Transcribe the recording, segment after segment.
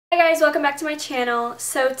Hi guys, welcome back to my channel.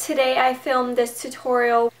 So today I filmed this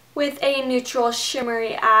tutorial with a neutral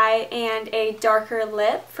shimmery eye and a darker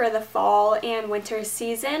lip for the fall and winter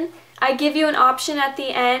season. I give you an option at the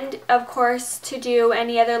end, of course, to do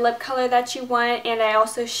any other lip color that you want, and I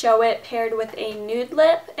also show it paired with a nude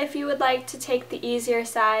lip if you would like to take the easier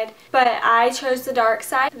side. But I chose the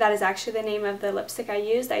Darkside. That is actually the name of the lipstick I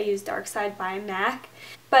used. I used Darkside by MAC.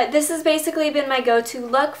 But this has basically been my go-to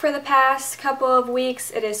look for the past couple of weeks.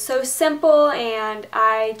 It is so simple and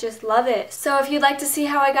I just love it. So if you'd like to see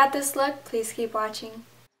how I got this look, please keep watching.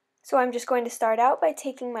 So I'm just going to start out by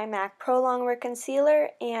taking my MAC Pro Longwear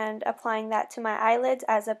Concealer and applying that to my eyelids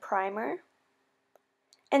as a primer.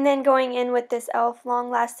 And then going in with this e.l.f. Long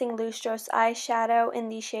Lasting Lustrous eyeshadow in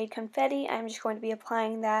the shade Confetti, I'm just going to be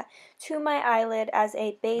applying that to my eyelid as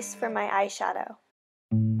a base for my eyeshadow.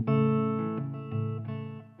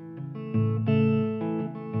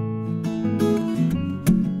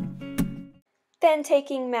 Then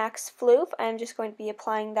taking MAC's Phloof, I'm just going to be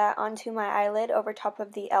applying that onto my eyelid over top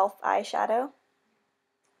of the e.l.f. eyeshadow.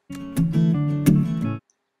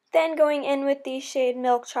 Then going in with the shade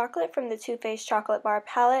Milk Chocolate from the Too Faced Chocolate Bar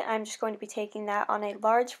palette, I'm just going to be taking that on a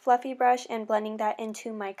large fluffy brush and blending that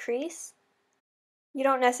into my crease. You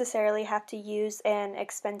don't necessarily have to use an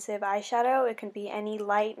expensive eyeshadow, it can be any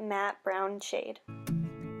light matte brown shade.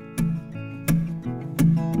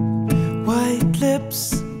 White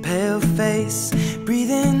lips, pale face,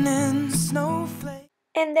 breathing in snowflake.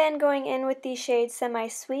 And then going in with the shade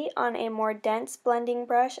Semi-Sweet on a more dense blending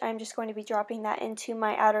brush, I'm just going to be dropping that into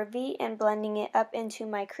my outer V and blending it up into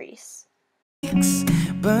my crease.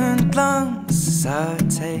 Burnt lungs, sour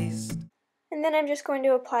taste. And then I'm just going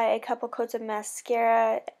to apply a couple coats of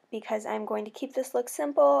mascara because I'm going to keep this look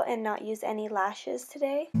simple and not use any lashes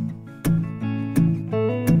today.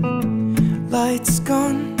 Lights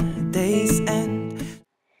gone, day's end.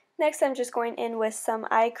 Next, I'm just going in with some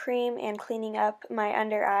eye cream and cleaning up my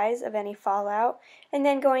under eyes of any fallout. And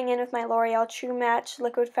then going in with my L'Oreal True Match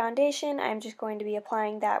Liquid Foundation, I'm just going to be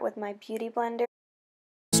applying that with my Beauty Blender.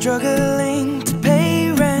 Struggling to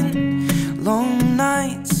pay rent, long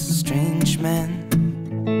nights, strange men.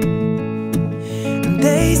 And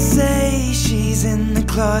they say she's in the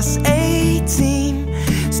class A team,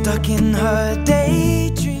 stuck in her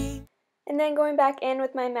daydream. And then going back in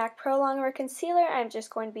with my MAC Pro Longwear Concealer, I'm just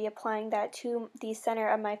going to be applying that to the center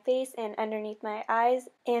of my face and underneath my eyes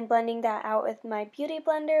and blending that out with my Beauty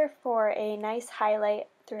Blender for a nice highlight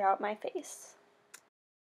throughout my face.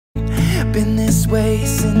 Been this way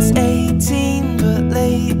since 18, but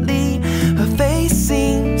lately her face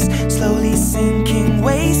seems slowly sinking,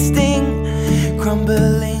 wasting,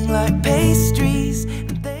 crumbling like pastries.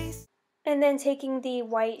 And then taking the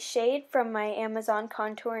white shade from my Amazon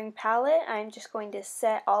contouring palette, I'm just going to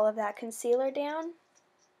set all of that concealer down.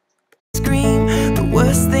 Scream, the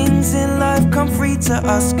worst things in life come free to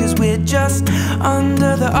us, cause we're just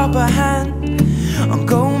under the upper hand. I'm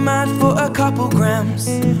going mad for a couple grams,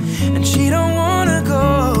 and she don't wanna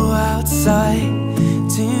go outside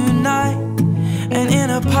tonight. And in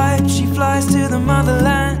a pipe she flies to the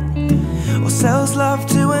motherland, or sells love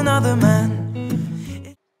to another man.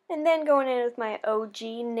 And then going in with my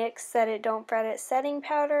OG NYX Set It Don't Fret It setting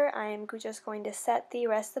powder, I am just going to set the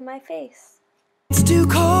rest of my face. It's too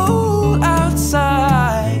cold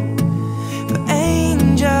outside for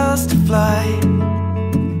angels to fly.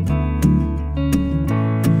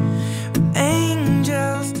 For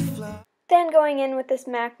angels to fly. Then going in with this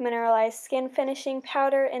MAC Mineralize Skin Finishing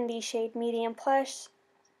Powder in the shade Medium Plus,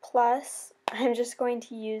 I'm just going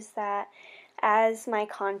to use that as my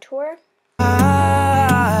contour.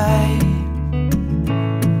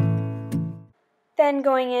 Then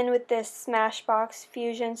going in with this Smashbox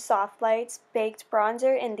Fusion Soft Lights Baked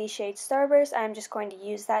Bronzer in the shade Starburst, I'm just going to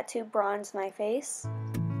use that to bronze my face.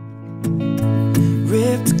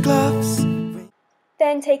 Ripped gloves.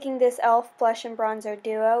 Then taking this e.l.f. Blush&Bronzer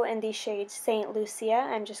Duo in the shade St. Lucia,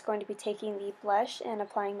 I'm just going to be taking the blush and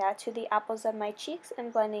applying that to the apples of my cheeks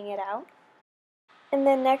and blending it out. And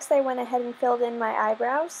then next I went ahead and filled in my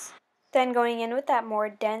eyebrows. Then going in with that more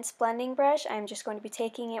dense blending brush, I'm just going to be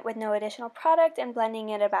taking it with no additional product and blending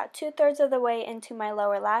it about 2/3 of the way into my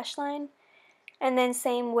lower lash line. And then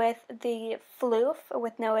same with the Phloof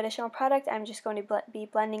with no additional product, I'm just going to be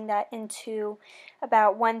blending that into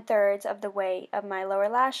about 1/3 of the way of my lower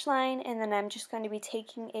lash line. And then I'm just going to be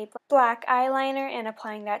taking a black eyeliner and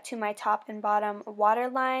applying that to my top and bottom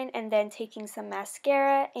waterline, and then taking some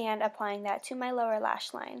mascara and applying that to my lower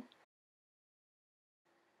lash line.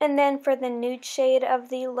 And then for the nude shade of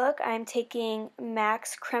the look, I'm taking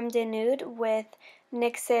MAC's Creme de Nude with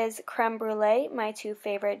NYX's Creme Brûlée, my two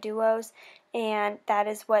favorite duos, and that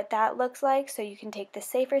is what that looks like. So you can take the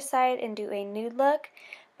safer side and do a nude look,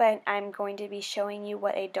 but I'm going to be showing you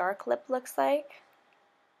what a dark lip looks like.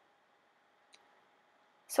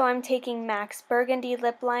 So I'm taking MAC's Burgundy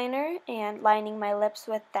lip liner and lining my lips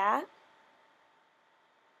with that.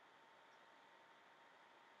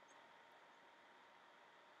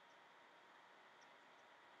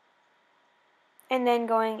 And then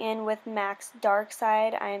going in with MAC's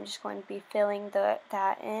Darkside, I am just going to be filling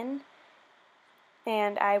that in.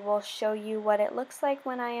 And I will show you what it looks like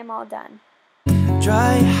when I am all done.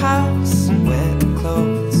 Dry house, wet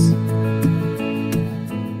clothes.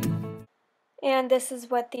 And this is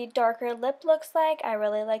what the darker lip looks like. I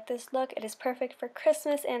really like this look. It is perfect for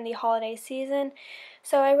Christmas and the holiday season.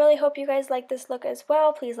 So I really hope you guys like this look as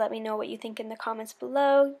well. Please let me know what you think in the comments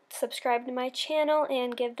below. Subscribe to my channel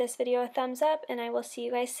and give this video a thumbs up, and I will see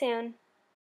you guys soon.